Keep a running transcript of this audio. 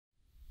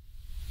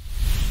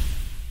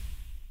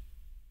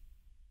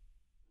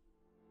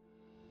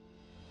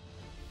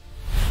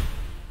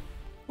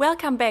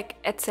Welcome back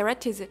at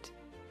CERATIZIT.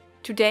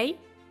 Today,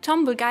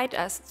 Tom will guide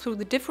us through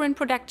the different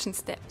production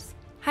steps.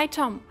 Hi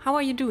Tom, how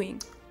are you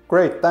doing?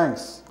 Great,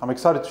 thanks. I'm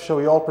excited to show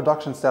you all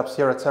production steps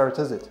here at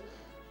CERATIZIT.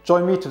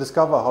 Join me to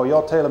discover how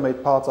your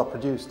tailor-made parts are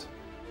produced.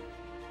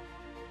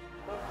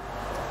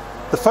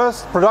 The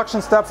first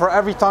production step for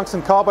every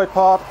tungsten carbide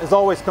part is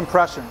always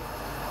compression.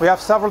 We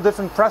have several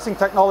different pressing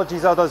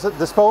technologies at our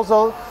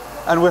disposal,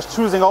 and we're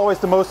choosing always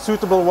the most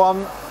suitable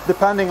one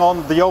depending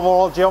on the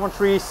overall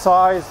geometry,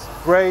 size,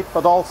 grade,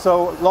 but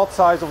also lot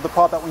size of the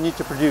part that we need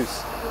to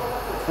produce.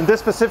 In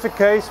this specific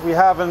case, we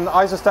have an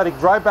isostatic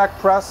dry back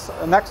press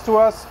next to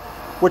us,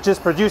 which is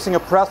producing a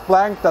pressed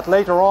blank that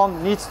later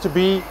on needs to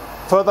be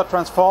further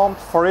transformed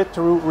for it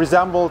to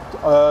resemble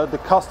the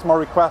customer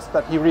request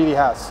that he really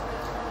has.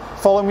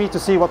 Follow me to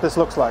see what this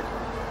looks like.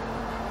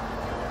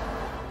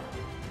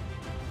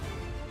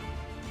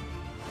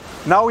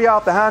 Now we are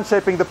at the hand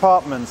shaping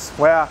departments,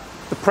 where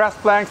the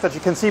pressed blanks that you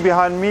can see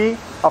behind me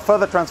are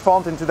further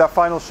transformed into their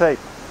final shape.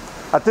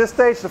 At this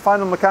stage, the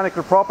final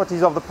mechanical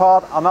properties of the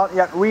part are not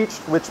yet reached,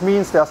 which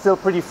means they are still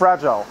pretty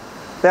fragile.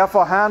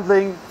 Therefore,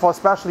 handling for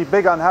especially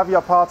bigger and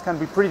heavier parts can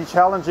be pretty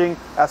challenging,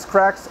 as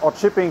cracks or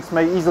chippings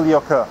may easily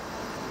occur.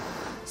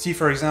 See,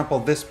 for example,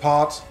 this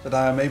part that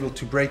I am able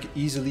to break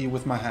easily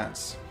with my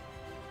hands.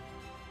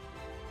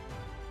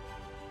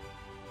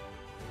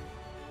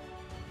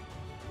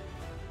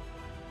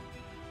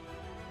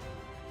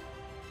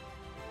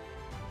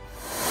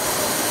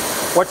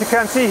 What you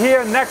can see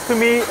here next to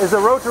me is a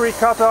rotary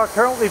cutter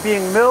currently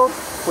being milled,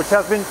 which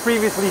has been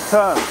previously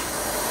turned.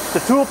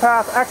 The tool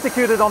path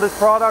executed on this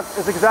product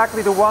is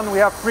exactly the one we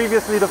have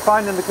previously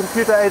defined in the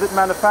computer-aided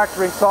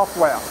manufacturing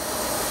software.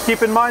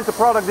 Keep in mind the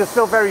product is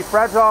still very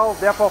fragile,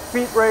 therefore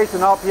feed rates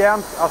and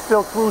RPMs are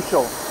still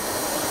crucial.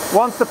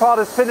 Once the part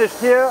is finished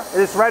here,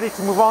 it is ready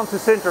to move on to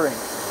sintering.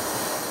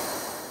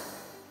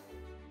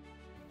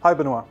 Hi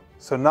Benoit.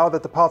 So now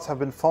that the parts have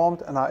been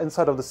formed and are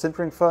inside of the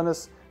sintering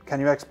furnace, can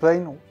you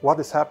explain what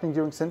is happening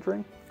during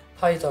sintering?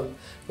 Hi Tom.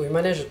 We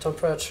manage the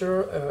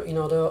temperature in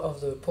order of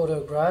the powder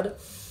grade,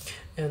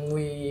 and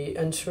we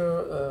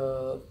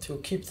ensure to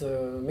keep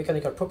the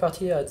mechanical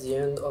property at the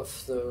end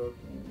of the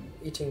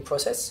heating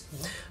process.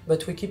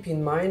 But we keep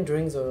in mind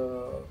during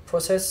the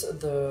process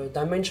the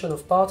dimension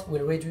of part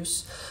will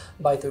reduce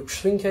by the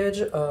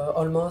shrinkage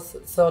almost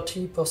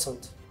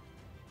 30%.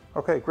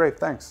 Okay, great,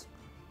 thanks.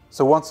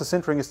 So once the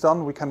sintering is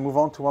done, we can move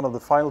on to one of the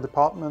final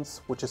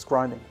departments, which is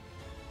grinding.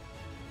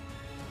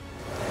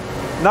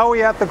 Now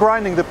we are at the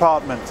grinding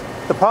department.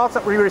 The parts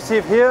that we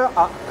receive here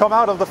come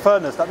out of the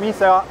furnace. That means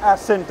they are as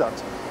sintered.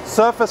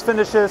 Surface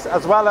finishes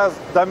as well as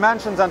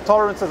dimensions and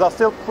tolerances are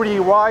still pretty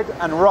wide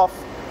and rough.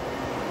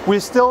 We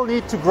still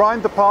need to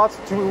grind the parts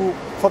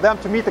for them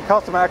to meet the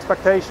customer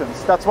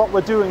expectations. That's what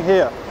we're doing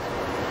here.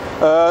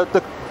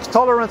 The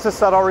tolerances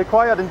that are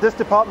required in this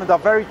department are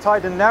very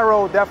tight and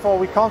narrow, therefore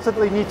we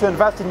constantly need to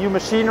invest in new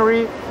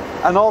machinery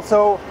and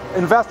also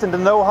invest in the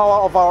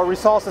know-how of our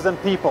resources and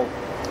people.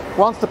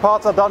 Once the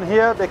parts are done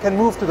here, they can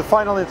move to the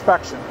final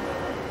inspection.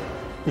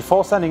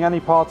 Before sending any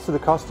parts to the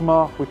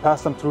customer, we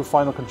pass them through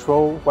final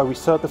control, where we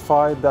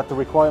certify that the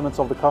requirements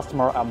of the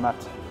customer are met.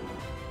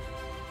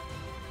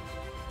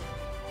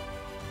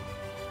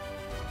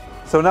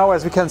 So now,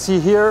 as we can see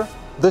here,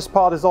 this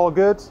part is all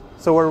good,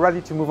 so we're ready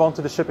to move on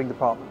to the shipping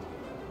department.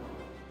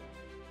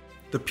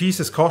 The piece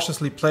is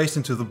cautiously placed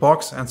into the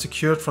box and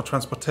secured for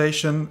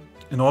transportation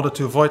in order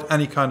to avoid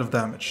any kind of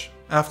damage.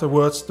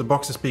 Afterwards, the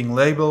box is being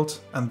labeled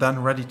and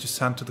then ready to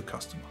send to the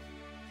customer.